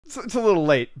it's a little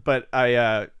late, but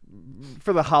I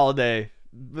for the holiday,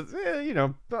 you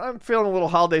know, I'm feeling a little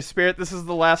holiday spirit. This is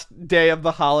the last day of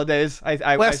the holidays.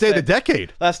 Last day of the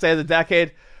decade. Last day of the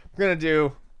decade. We're gonna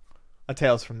do a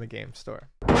Tales from the Game Store.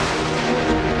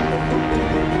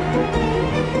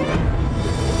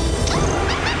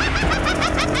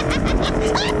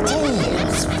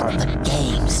 Tales from the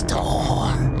Game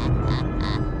Store.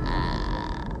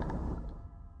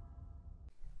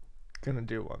 Gonna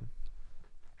do one.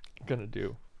 Gonna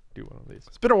do one of these.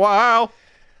 It's been a while.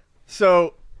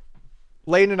 So,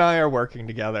 Lane and I are working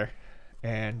together,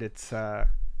 and it's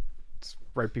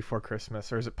right before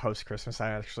Christmas, or is it post-Christmas?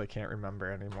 I actually can't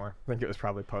remember anymore. I think it was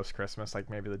probably post-Christmas, like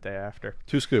maybe the day after.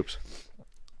 2 scoops.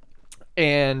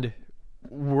 And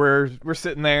we're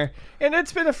sitting there, and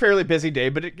it's been a fairly busy day,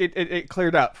 but it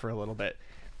cleared up for a little bit.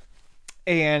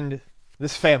 And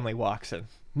this family walks in.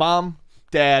 Mom,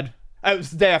 Dad. It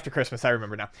was the day after Christmas, I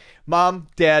remember now. Mom,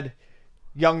 Dad,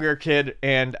 younger kid,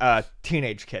 and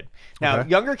teenage kid. Now,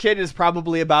 younger kid is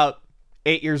probably about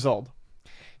 8 years old.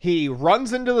 He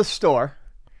runs into the store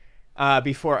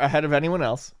ahead of anyone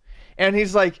else, and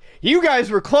he's like, "You guys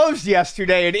were closed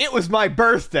yesterday, and it was my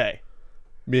birthday."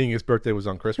 Meaning his birthday was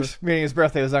on Christmas? Meaning his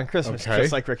birthday was on Christmas, Okay.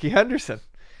 just like Ricky Henderson.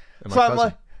 And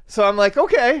So I'm like,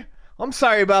 okay, I'm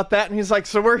sorry about that. And he's like,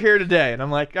 so we're here today. And I'm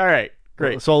like, all right,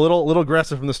 great. So a little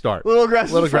aggressive from the start. A little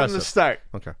aggressive from the start.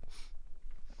 Okay.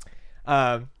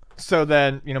 So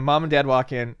then, you know, Mom and Dad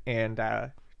walk in, and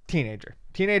teenager.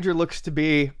 Teenager looks to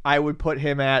be, I would put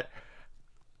him at,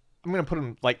 I'm going to put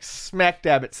him like smack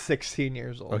dab at 16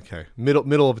 years old. Okay.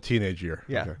 Middle of a teenage year.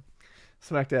 Yeah. Okay.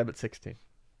 Smack dab at 16.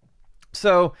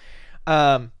 So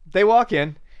they walk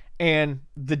in, and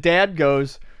the dad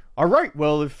goes, all right,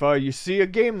 well, if you see a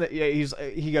game that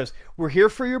he goes, we're here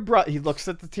for your brother. He looks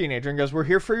at the teenager and goes, we're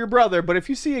here for your brother, but if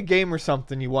you see a game or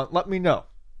something you want, let me know.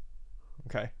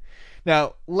 Okay.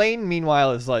 Now, Lane,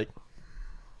 meanwhile, is like,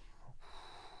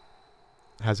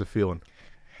 has a feeling.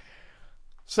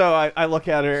 So I look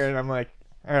at her and I'm like,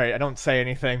 all right, I don't say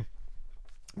anything,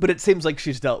 but it seems like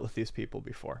she's dealt with these people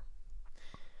before.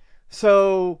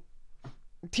 So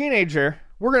teenager,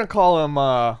 we're gonna call him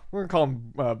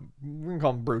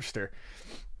Brewster.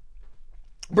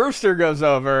 Brewster goes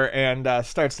over and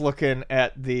starts looking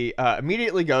at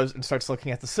immediately goes and starts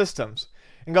looking at the systems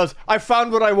and goes, I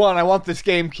found what I want. I want this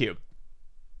GameCube.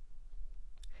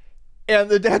 And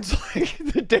the dad's like,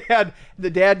 the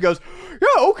dad goes,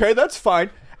 yeah, okay, that's fine.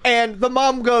 And the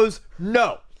mom goes,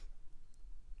 no,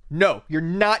 you're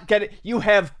not getting, you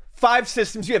have 5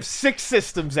 systems. You have 6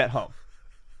 systems at home.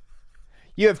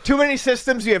 You have too many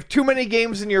systems. You have too many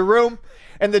games in your room.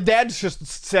 And the dad's just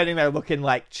sitting there looking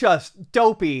like just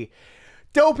dopey.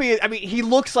 I mean, he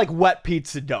looks like wet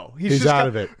pizza dough. He's out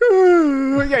of it.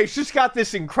 Yeah, he's just got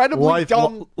this incredibly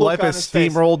dumb look life on has his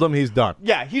face. steamrolled him. He's done.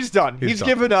 Yeah, he's done. He's done.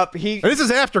 given up. And this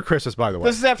is after Christmas, by the way.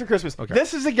 This is after Christmas. Okay.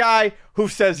 This is a guy who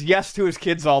says yes to his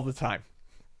kids all the time.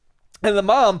 And the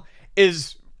mom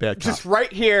is just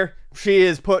right here. She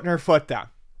is putting her foot down.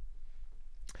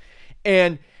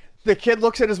 And the kid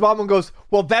looks at his mom and goes,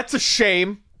 well, that's a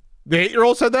shame. The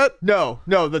 8-year-old said that? No,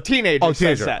 the teenager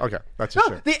says that. Okay, that's a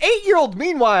shame. The 8-year-old,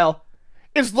 meanwhile,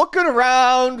 is looking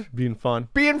around, Being fun.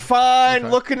 okay.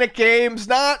 Looking at games,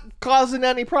 not causing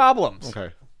any problems.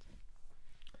 Okay.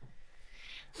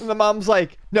 And the mom's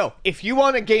like, no, if you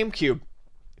want a GameCube,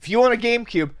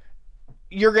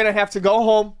 you're going to have to go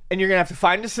home and you're going to have to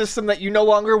find a system that you no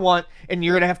longer want and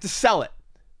you're going to have to sell it.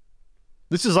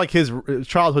 This is like his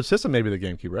childhood system, maybe the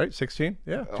GameCube, right? 16?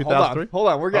 Yeah, 2003? Hold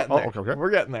on, we're getting there. Okay. We're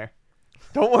getting there.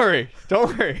 Don't worry.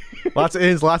 Lots of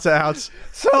ins, lots of outs.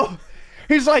 So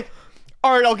he's like,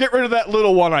 all right, I'll get rid of that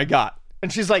little one I got. And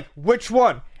she's like, which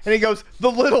one? And he goes, the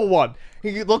little one.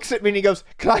 He looks at me and he goes,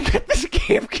 can I get this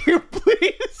GameCube,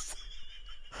 please?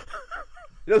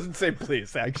 He doesn't say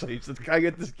please, actually. He says, can I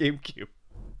get this GameCube?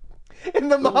 And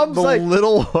the mom's the like,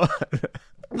 little one.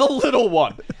 the little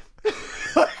one.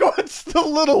 Like, what's the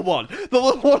little one? The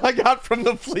little one I got from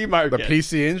the flea market. The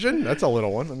PC Engine? That's a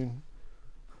little one. I mean,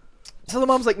 so the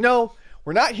mom's like, no,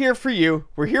 we're not here for you.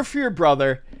 We're here for your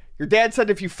brother. Your dad said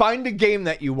if you find a game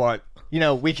that you want, you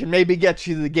know, we can maybe get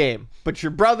you the game. But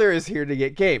your brother is here to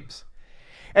get games.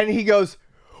 And he goes,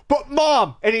 but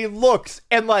Mom, and he looks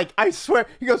and like, I swear,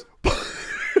 he goes,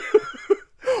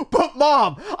 but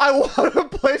Mom, I want to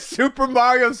play Super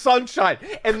Mario Sunshine.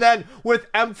 And then with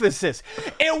emphasis,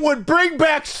 it would bring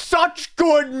back such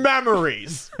good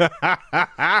memories.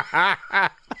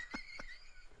 At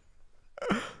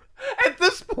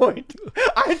this point,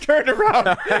 I turned around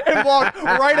and walked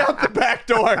right out the back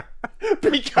door.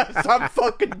 because I'm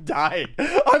fucking dying.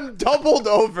 I'm doubled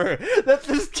over that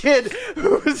this kid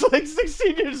who is like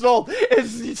 16 years old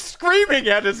is screaming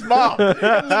at his mom in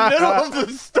the middle of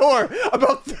the store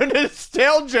about the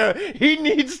nostalgia he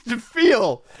needs to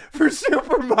feel for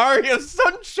Super Mario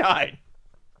Sunshine.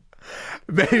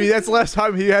 Maybe that's the last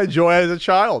time he had joy as a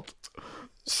child.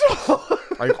 So,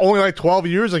 Like only like 12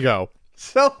 years ago.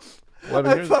 so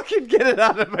 11 I years. fucking get it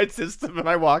out of my system and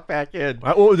I walk back in.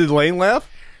 What did Lane laugh?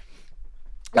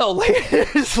 No, Lane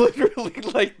is literally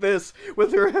like this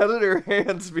with her head in her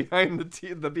hands behind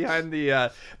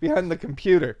the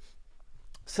computer.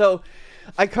 So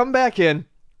I come back in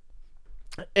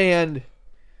and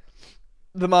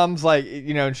the mom's like,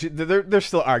 you know, they're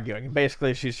still arguing.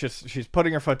 Basically, she's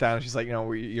putting her foot down. And she's like, you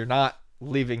know, you're not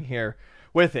leaving here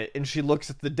with it. And she looks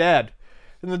at the dad,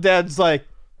 and the dad's like,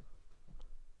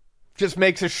 just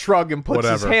makes a shrug and puts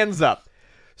his hands up.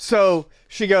 So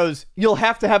she goes, you'll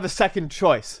have to have a second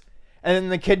choice. And then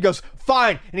the kid goes,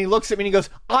 fine. And he looks at me and he goes,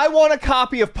 I want a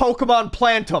copy of Pokemon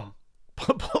Plantum.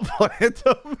 Plantum.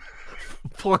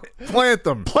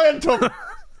 Plantum. Plantum.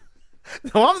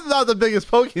 No, I'm not the biggest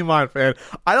Pokemon fan.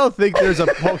 I don't think there's a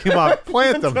Pokemon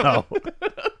Plantum, though.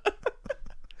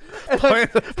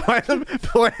 Plant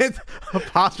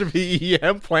apostrophe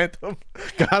EM Plantum.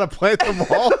 Gotta plant them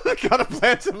all. Gotta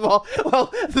plant them all.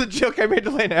 Well, the joke I made to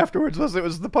Lane afterwards was it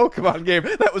was the Pokemon game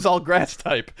that was all grass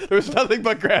type. There was nothing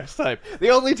but grass type.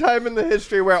 The only time in the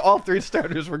history where all three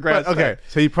starters were grass type. Okay,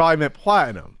 so he probably meant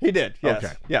Platinum. He did, yes.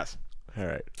 Okay. Yes. All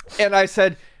right. And I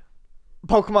said,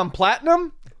 Pokemon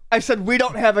Platinum? I said, we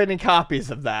don't have any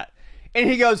copies of that. And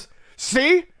he goes,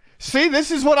 see, this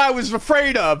is what I was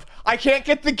afraid of. I can't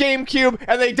get the GameCube,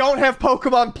 and they don't have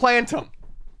Pokemon Plantum.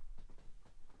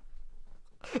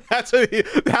 That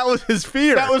was his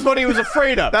fear. That was what he was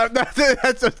afraid of.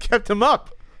 That's what kept him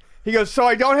up. He goes, so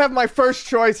I don't have my first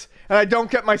choice, and I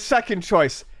don't get my second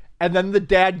choice. And then the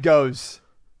dad goes,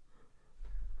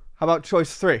 how about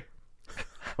choice 3?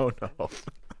 Oh, no.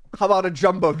 How about a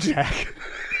Jumbo Jack?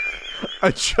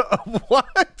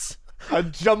 What? A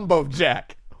Jumbo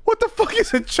Jack. What the fuck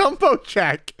is a Jumbo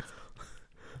Jack?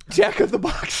 Jack of the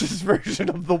Box's version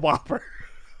of the Whopper.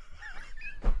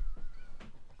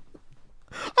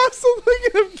 I'm still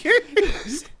thinking of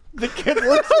games. The kid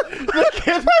looks. The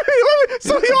kid.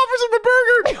 So he offers him a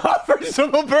burger. He offers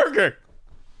him a burger.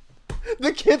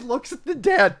 The kid looks at the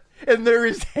dad, and there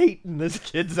is hate in this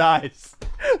kid's eyes.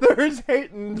 There is hate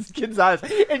in this kid's eyes,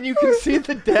 and you can see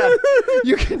the dad.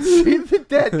 You can see the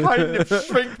dad kind of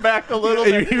shrink back a little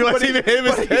bit.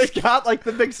 He's got like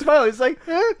the big smile. He's like,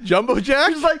 Jumbo Jack.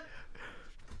 He's like,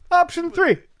 option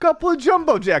 3, couple of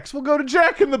Jumbo Jacks. We'll go to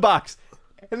Jack in the Box.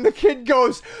 And the kid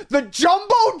goes, the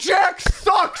Jumbo Jack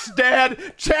sucks,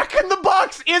 Dad. Jack in the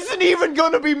Box isn't even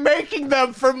going to be making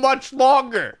them for much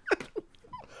longer.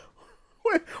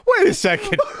 Wait a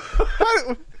second.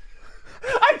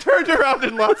 I turned around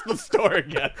and left the store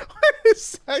again. Wait a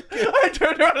second. I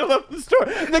turned around and left the store.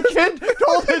 The kid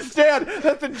told his dad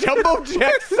that the Jumbo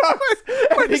Jack sucks.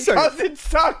 And because it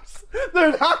sucks,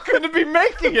 they're not going to be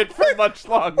making it for much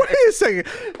longer. Wait a second.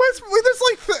 There's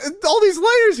like all these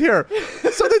layers here.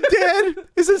 So the dad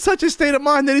is in such a state of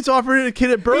mind that he's offering a kid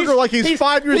a burger like he's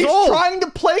 5 years old. He's trying to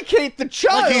placate the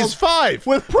child. Like he's 5.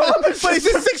 With promises but he's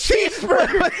a 16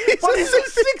 cheeseburger. But he's a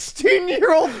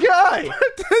 16-year-old guy.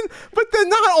 But then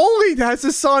not only has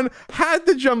his son had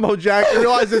the Jumbo Jack and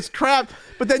realized it's crap,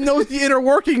 but then knows the inner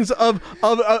workings of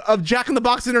Jack in the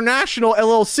Box International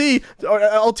LLC or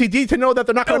LTD to know that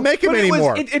they're not going to make him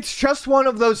anymore. It's just one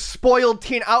of those spoiled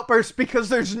teen outbursts because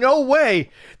there's no way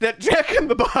that Jack in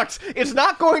the Box is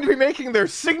not going to be making their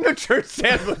signature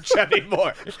sandwich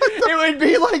anymore. It would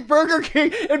be like Burger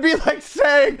King. It'd be like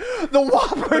saying the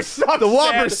Whopper sucks. The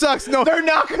Whopper sucks. No, they're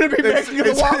not going to be making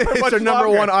the Whopper. It's their number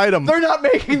one item. They're not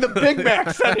making the Big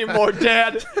Macs anymore,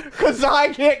 Dad, because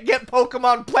I can't get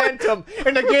Pokemon Plantum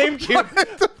in a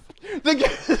GameCube.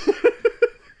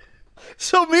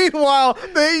 So meanwhile,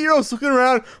 the 8-year-old's looking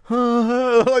around,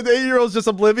 like the 8-year-old's just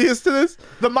oblivious to this.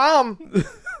 The mom,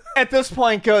 at this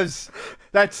point, goes,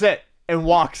 "That's it," and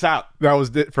walks out. That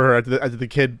was it for her. After the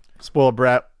kid, spoiled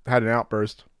brat, had an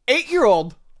outburst.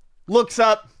 8-year-old looks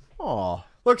up,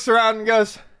 looks around, and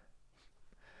goes,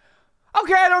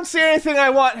 "Okay, I don't see anything I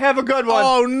want. Have a good one."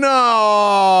 Oh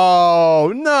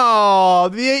no!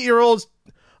 The 8-year-old's.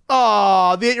 The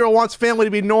 8-year-old wants family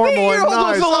to be normal and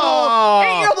nice.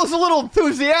 8-year-old was a little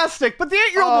enthusiastic, but the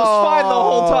 8-year-old was fine the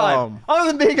whole time.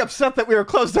 Other than being upset that we were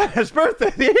closed on his birthday,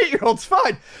 the 8-year-old's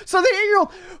fine. So the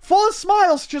 8-year-old, full of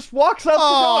smiles, just walks out the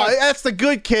door. That's the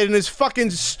good kid, and his fucking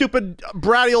stupid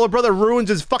bratty older brother ruins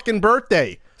his fucking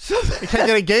birthday. So he can't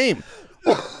get a game.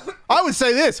 I would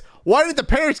say this. Why did the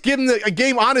parents give him a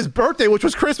game on his birthday, which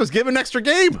was Christmas? Give him an extra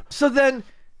game. So then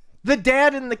the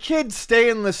dad and the kid stay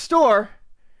in the store.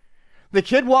 The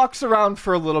kid walks around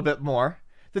for a little bit more.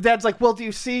 The dad's like, well, do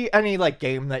you see any like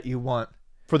game that you want?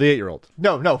 For the 8-year-old.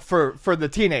 No, for the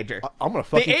teenager. I'm gonna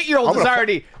fucking. The 8-year-old is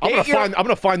already. I'm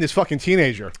gonna find this fucking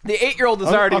teenager. The 8-year-old is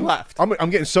already left. I'm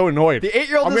getting so annoyed. The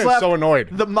 8-year-old is getting left. so annoyed.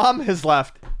 The mom has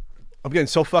left. I'm getting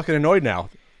so fucking annoyed now.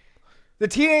 The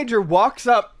teenager walks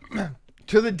up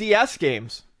to the DS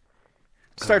games,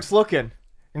 starts looking,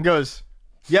 and goes,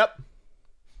 "Yep,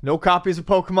 no copies of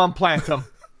Pokemon Plantum."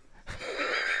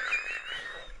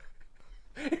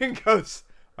 And goes,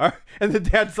 all right. And the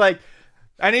dad's like,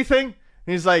 "Anything?"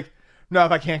 And he's like, "No,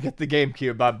 if I can't get the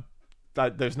GameCube,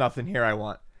 there's nothing here I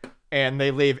want." And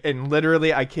they leave. And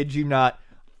literally, I kid you not,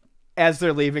 as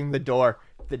they're leaving the door,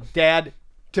 the dad,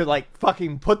 to like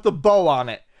fucking put the bow on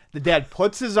it, the dad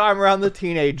puts his arm around the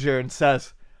teenager and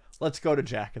says, "Let's go to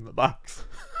Jack in the Box."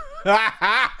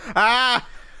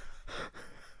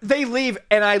 They leave,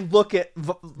 and I look at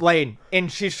Lane,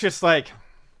 and she's just like,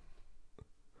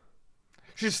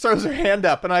 she just throws her hand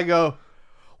up, and I go,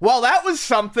 "Well, that was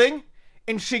something."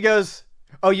 And she goes,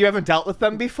 "Oh, you haven't dealt with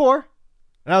them before?"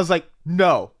 And I was like,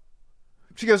 "No."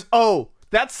 She goes, "Oh,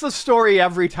 that's the story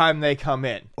every time they come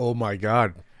in." Oh my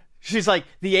God. She's like,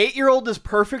 the 8-year-old is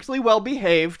perfectly well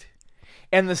behaved,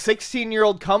 and the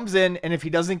 16-year-old comes in, and if he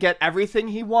doesn't get everything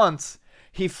he wants,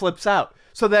 he flips out.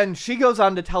 So then she goes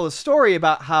on to tell a story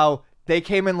about how they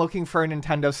came in looking for a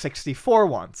Nintendo 64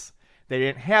 once. They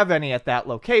didn't have any at that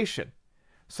location.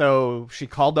 So she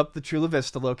called up the Chula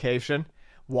Vista location.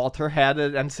 Walter had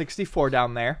an N64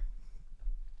 down there.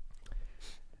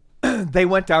 They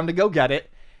went down to go get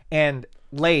it, and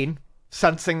Lane,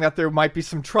 sensing that there might be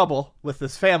some trouble with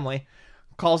this family,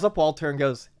 calls up Walter and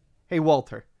goes, "Hey,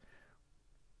 Walter,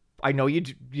 I know you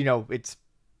know, it's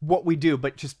what we do,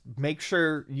 but just make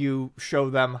sure you show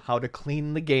them how to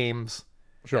clean the games."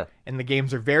 Sure. And the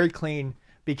games are very clean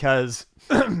because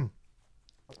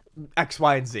X,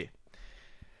 Y, and Z.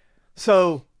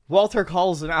 So Walter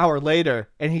calls an hour later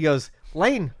and he goes,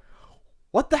 "Lane,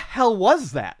 what the hell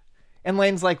was that?" And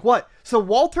Lane's like, "What?" So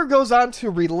Walter goes on to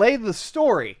relay the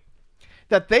story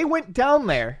that they went down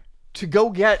there to go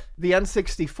get the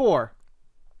N64.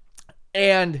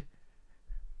 And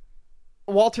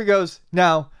Walter goes,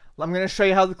 "Now, I'm going to show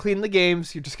you how to clean the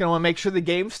games. You're just going to want to make sure the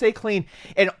games stay clean."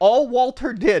 And all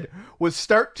Walter did was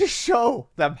start to show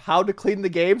them how to clean the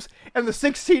games. And the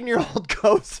 16-year-old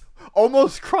goes,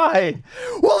 almost crying,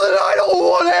 "Well, then I don't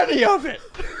want any of it."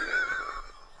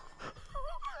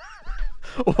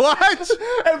 What?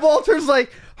 And Walter's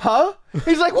like, "Huh?"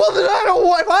 He's like, "Well, then I don't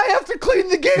want, if I have to clean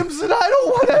the games, then I don't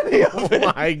want any of it."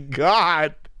 Oh my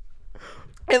God.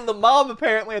 And the mom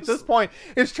apparently at this point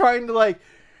is trying to like,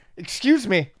 "Excuse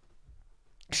me."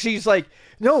 She's like,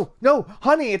 no,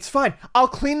 honey, it's fine. I'll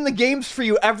clean the games for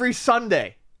you every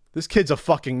Sunday." This kid's a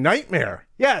fucking nightmare.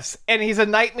 Yes, and he's a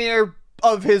nightmare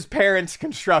of his parents'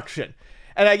 construction.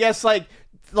 And I guess like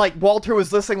Walter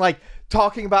was listening, like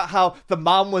talking about how the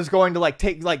mom was going to like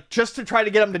take, like, just to try to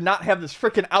get him to not have this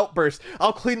freaking outburst,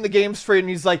 "I'll clean the games for you." And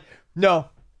he's like, no,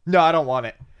 I don't want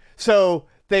it. So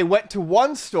they went to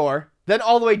one store, then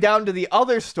all the way down to the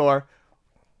other store,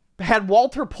 had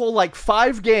Walter pull like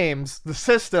 5 games, the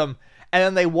system, and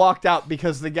then they walked out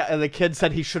because the kid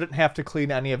said he shouldn't have to clean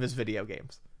any of his video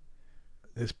games.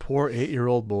 This poor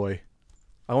 8-year-old boy.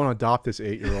 I want to adopt this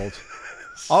 8-year-old.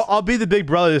 I'll be the big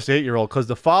brother of this 8-year-old because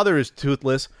the father is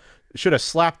toothless. Should have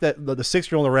slapped the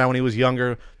 6-year-old around when he was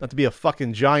younger, not to be a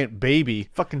fucking giant baby.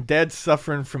 Fucking dad's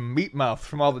suffering from meat mouth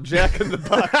from all the Jack in the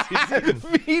Box he's eating.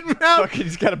 Meat mouth. Fucking,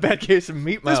 he's got a bad case of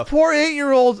meat mouth. This poor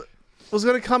 8-year-old was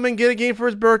gonna come and get a game for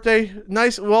his birthday.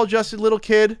 Nice, well-adjusted little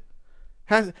kid.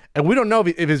 And we don't know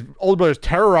if his older brother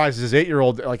terrorizes his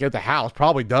 8-year-old like at the house.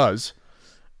 Probably does.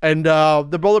 And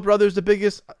the older brother's the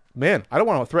biggest. Man, I don't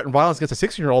want to threaten violence against a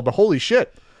 16-year-old, but holy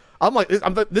shit,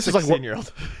 this is like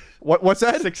 16-year-old. What's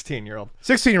that? 16-year-old.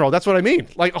 16-year-old. That's what I mean.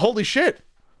 Like, holy shit.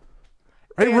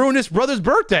 He ruined his brother's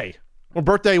birthday. Or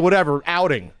birthday, whatever,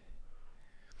 outing.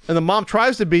 And the mom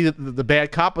tries to be the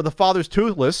bad cop, but the father's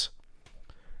toothless.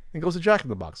 And goes to Jack in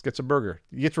the Box, gets a burger.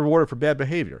 He gets rewarded for bad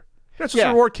behavior. That's just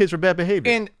reward kids for bad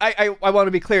behavior. And I want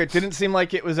to be clear, it didn't seem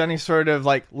like it was any sort of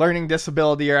like learning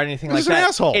disability or anything like that. He's an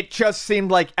asshole. It just seemed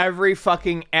like every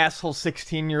fucking asshole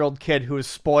 16-year-old kid who was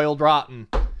spoiled rotten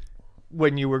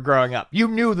when you were growing up. You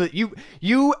knew that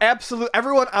you absolutely,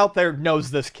 everyone out there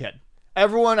knows this kid.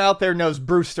 Everyone out there knows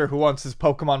Brewster who wants his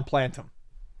Pokemon Plantum.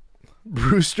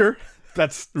 Brewster?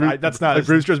 That's not like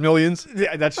Brewster's Millions?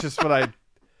 Yeah, that's just what I.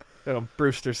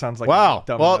 Brewster sounds like wow.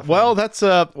 dumb Well, that's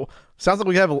Sounds like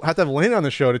we have to have Lane on the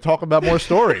show to talk about more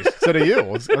stories instead of you.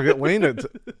 I'll get Lane.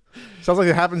 Sounds like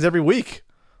it happens every week.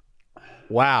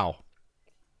 Wow.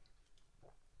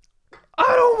 I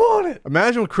don't want it.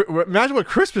 Imagine what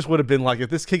Christmas would have been like if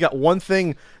this kid got one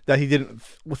thing that he didn't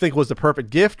think was the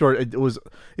perfect gift, or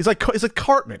it's like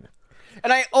Cartman.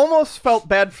 And I almost felt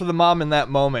bad for the mom in that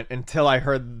moment until I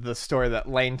heard the story that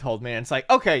Lane told me. And it's like,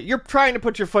 okay, you're trying to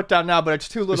put your foot down now, but it's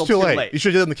too little, It's too late. You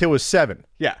should have done the kid was 7.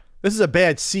 Yeah. This is a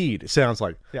bad seed, it sounds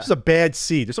like. Yeah. This is a bad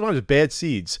seed. There's sometimes bad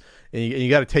seeds, and you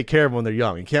got to take care of them when they're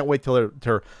young. You can't wait till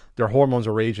their hormones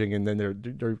are raging, and then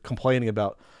they're complaining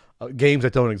about games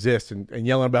that don't exist and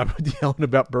yelling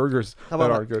about burgers that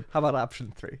aren't good. How about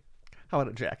option 3? How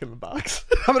about a Jack in the Box?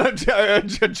 How about a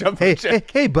jump?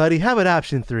 Hey, buddy, how about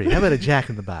option 3? How about a Jack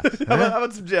in the Box? How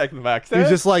about some Jack in the Box? He's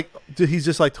just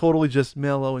like totally just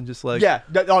mellow and just like, yeah.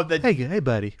 Hey,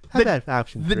 buddy, how about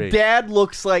option 3? The dad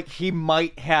looks like he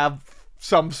might have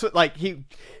some like he's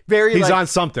on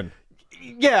something.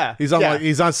 Yeah, he's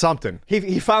on something.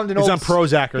 He found he's on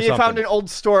Prozac or something. He found an old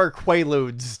store of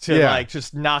Quaaludes to like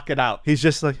just knock it out. He's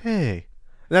just like, hey, and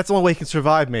that's the only way he can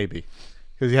survive, maybe.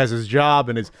 Because he has his job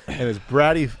and his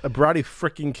bratty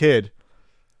freaking kid,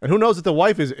 and who knows if the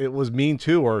wife was mean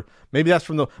too, or maybe that's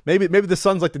from maybe the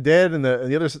son's like the dad and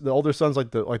the older son's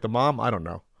like the mom. I don't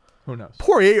know. Who knows?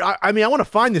 Poor. I mean, I want to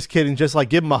find this kid and just like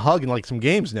give him a hug and like some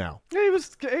games now. Yeah, he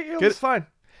was fine,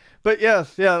 but yeah,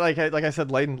 like I said,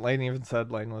 Lane even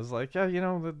said Lane was like, yeah, you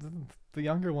know, the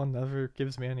younger one never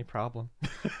gives me any problem.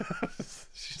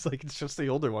 She's like, it's just the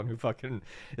older one who fucking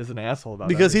is an asshole about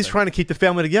because everything. he's trying to keep the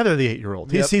family together. The 8-year-old,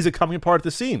 he sees it coming apart at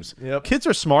the seams. Yep. Kids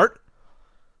are smart.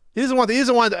 He doesn't want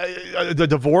the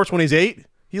divorce when he's 8.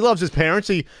 He loves his parents.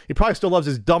 He probably still loves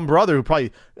his dumb brother who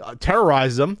probably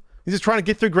terrorizes him. He's just trying to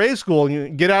get through grade school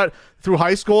and get out through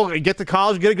high school and get to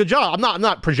college and get a good job. I'm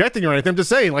not projecting or anything. I'm just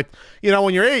saying, like, you know,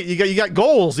 when you're 8, you got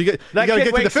goals. You got to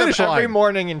get to the finish line every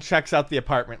morning and checks out the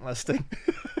apartment listing.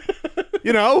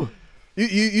 You know,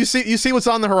 you see what's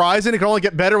on the horizon. It can only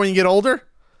get better when you get older.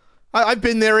 I've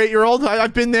been there, 8-year-old.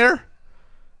 I've been there.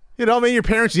 You know, I mean, your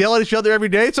parents yell at each other every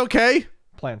day. It's okay.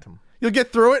 Plant them. You'll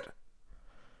get through it.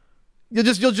 You'll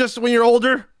just when you're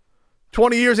older,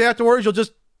 20 years afterwards, you'll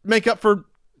just make up for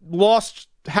lost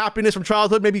happiness from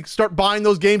childhood. Maybe start buying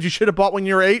those games you should have bought when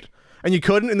you were 8 and you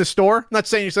couldn't in the store. I'm not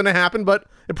saying it's going to happen, but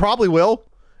it probably will.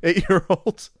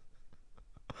 8-year-olds.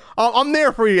 I'm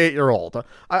there for you, 8-year-old.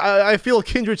 I feel a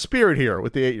kindred spirit here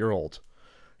with the 8-year-old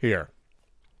here.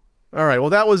 All right.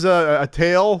 Well, that was a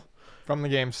tale from the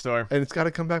game store, and it's got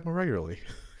to come back more regularly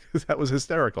because that was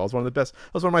hysterical. It was one of the best.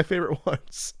 That was one of my favorite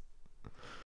ones.